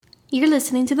You're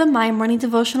listening to the My Morning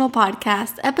Devotional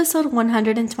Podcast, episode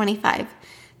 125.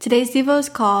 Today's Devo is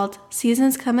called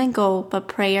Seasons Come and Go, but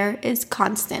Prayer is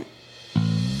Constant.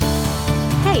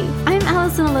 Hey, I'm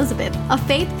Allison Elizabeth, a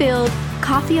faith-filled,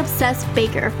 coffee-obsessed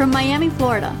baker from Miami,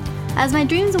 Florida. As my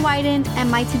dreams widened and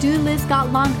my to-do list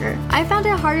got longer, I found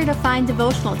it harder to find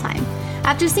devotional time.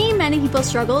 After seeing many people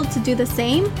struggle to do the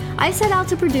same, I set out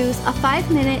to produce a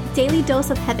 5-minute daily dose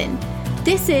of heaven.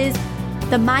 This is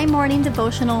the My Morning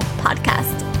Devotional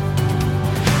Podcast.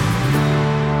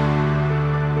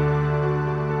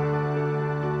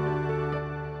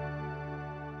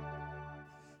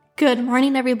 Good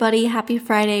morning, everybody. Happy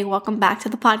Friday. Welcome back to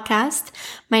the podcast.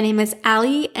 My name is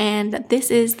Allie, and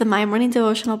this is the My Morning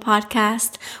Devotional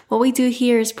Podcast. What we do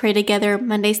here is pray together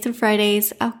Mondays through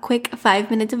Fridays, a quick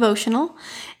 5-minute devotional.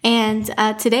 And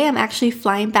today I'm actually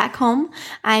flying back home.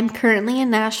 I'm currently in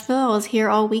Nashville. I was here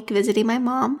all week visiting my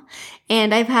mom,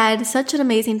 and I've had such an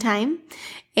amazing time.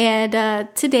 And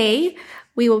today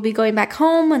we will be going back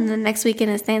home, and the next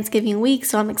weekend is Thanksgiving week,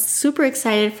 so I'm super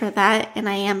excited for that, and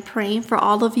I am praying for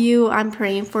all of you. I'm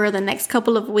praying for the next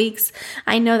couple of weeks.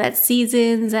 I know that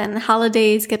seasons and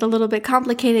holidays get a little bit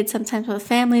complicated sometimes with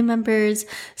family members,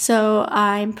 so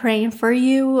I'm praying for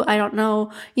you. I don't know,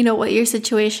 what your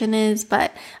situation is,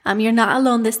 but you're not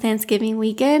alone this Thanksgiving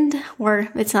weekend, or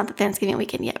it's not the Thanksgiving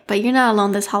weekend yet, but you're not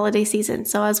alone this holiday season.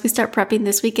 So as we start prepping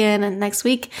this weekend and next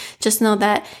week, just know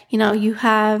that, you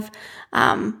have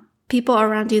people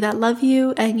around you that love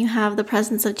you, and you have the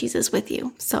presence of Jesus with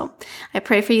you. So I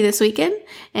pray for you this weekend.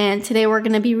 And today we're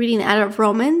going to be reading out of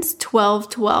Romans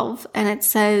 12:12, and it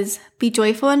says, "Be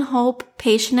joyful in hope,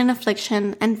 patient in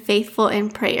affliction, and faithful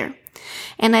in prayer."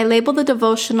 And I labeled the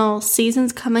devotional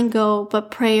 "Seasons Come and Go,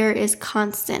 but Prayer is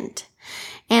Constant."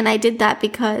 And I did that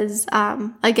because,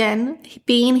 again,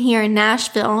 being here in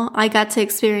Nashville, I got to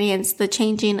experience the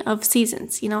changing of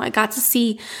seasons. I got to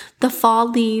see the fall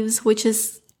leaves, which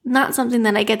is not something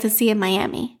that I get to see in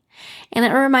Miami. And it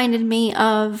reminded me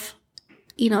of,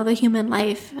 the human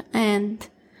life and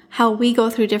how we go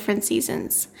through different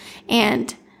seasons.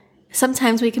 And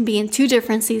sometimes we can be in two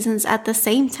different seasons at the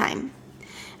same time.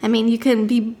 You can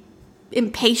be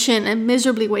impatient and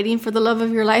miserably waiting for the love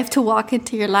of your life to walk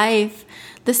into your life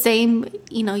the same,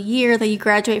 year that you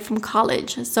graduate from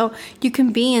college. So you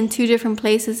can be in two different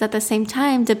places at the same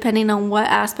time, depending on what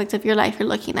aspect of your life you're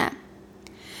looking at.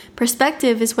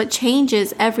 Perspective is what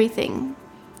changes everything.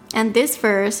 And this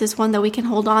verse is one that we can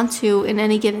hold on to in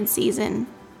any given season.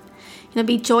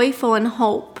 Be joyful in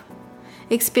hope.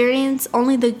 Experience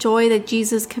only the joy that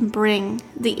Jesus can bring,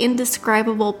 the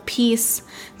indescribable peace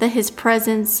that His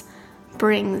presence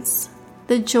brings.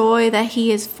 The joy that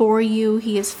He is for you,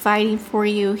 He is fighting for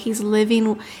you, He's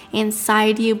living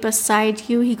inside you, beside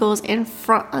you, He goes in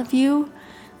front of you.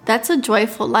 That's a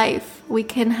joyful life. We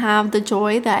can have the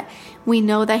joy that we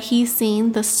know that He's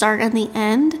seen the start and the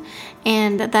end,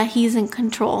 and that He's in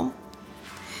control.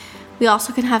 We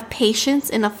also can have patience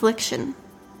in affliction.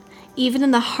 Even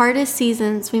in the hardest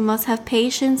seasons, we must have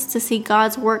patience to see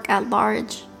God's work at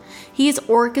large. He is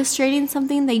orchestrating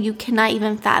something that you cannot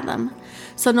even fathom.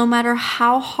 So no matter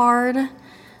how hard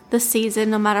the season,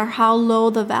 no matter how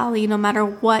low the valley, no matter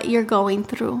what you're going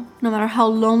through, no matter how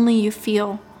lonely you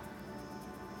feel,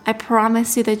 I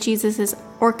promise you that Jesus is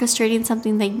orchestrating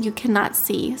something that you cannot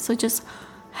see. So just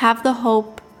have the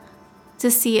hope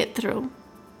to see it through.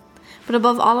 But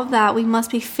above all of that, we must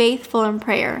be faithful in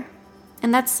prayer.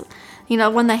 And that's,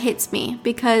 one that hits me,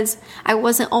 because I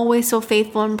wasn't always so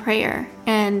faithful in prayer.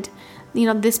 And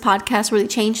this podcast really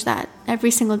changed that.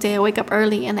 Every single day I wake up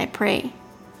early and I pray.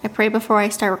 I pray before I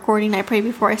start recording. I pray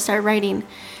before I start writing.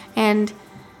 And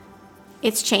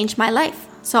it's changed my life.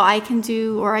 So I can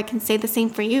say the same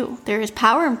for you. There is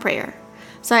power in prayer.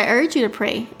 So I urge you to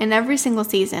pray in every single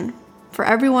season for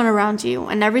everyone around you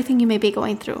and everything you may be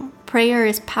going through. Prayer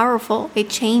is powerful. It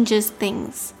changes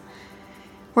things.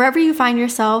 Wherever you find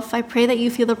yourself, I pray that you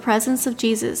feel the presence of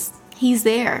Jesus. He's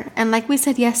there. And like we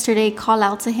said yesterday, call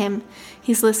out to Him.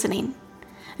 He's listening.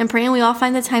 I'm praying we all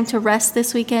find the time to rest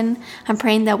this weekend. I'm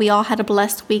praying that we all had a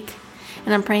blessed week.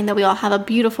 And I'm praying that we all have a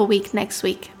beautiful week next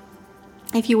week.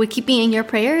 If you would keep me in your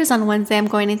prayers, on Wednesday I'm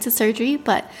going into surgery,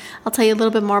 but I'll tell you a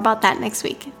little bit more about that next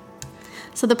week.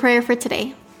 So the prayer for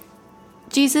today.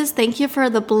 Jesus, thank you for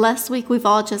the blessed week we've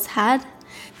all just had.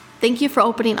 Thank you for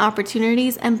opening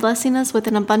opportunities and blessing us with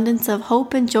an abundance of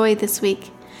hope and joy this week.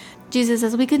 Jesus,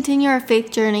 as we continue our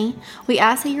faith journey, we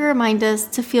ask that you remind us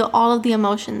to feel all of the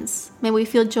emotions. May we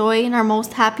feel joy in our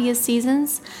most happiest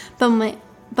seasons,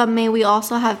 but may we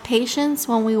also have patience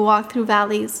when we walk through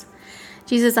valleys.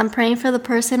 Jesus, I'm praying for the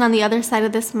person on the other side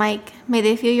of this mic. May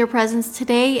they feel your presence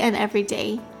today and every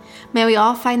day. May we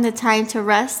all find the time to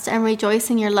rest and rejoice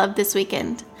in your love this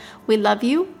weekend. We love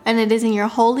you, and it is in your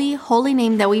holy, holy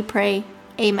name that we pray.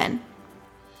 Amen.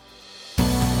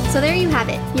 So there you have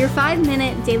it, your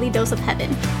 5-minute daily dose of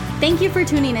heaven. Thank you for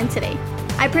tuning in today.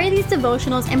 I pray these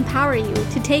devotionals empower you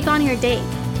to take on your day.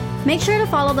 Make sure to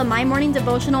follow the My Morning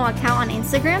Devotional account on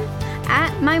Instagram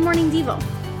at MyMorningDevo.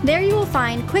 There you will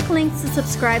find quick links to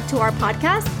subscribe to our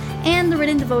podcast and the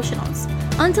written devotionals.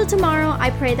 Until tomorrow, I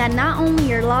pray that not only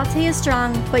your latte is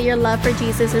strong, but your love for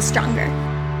Jesus is stronger.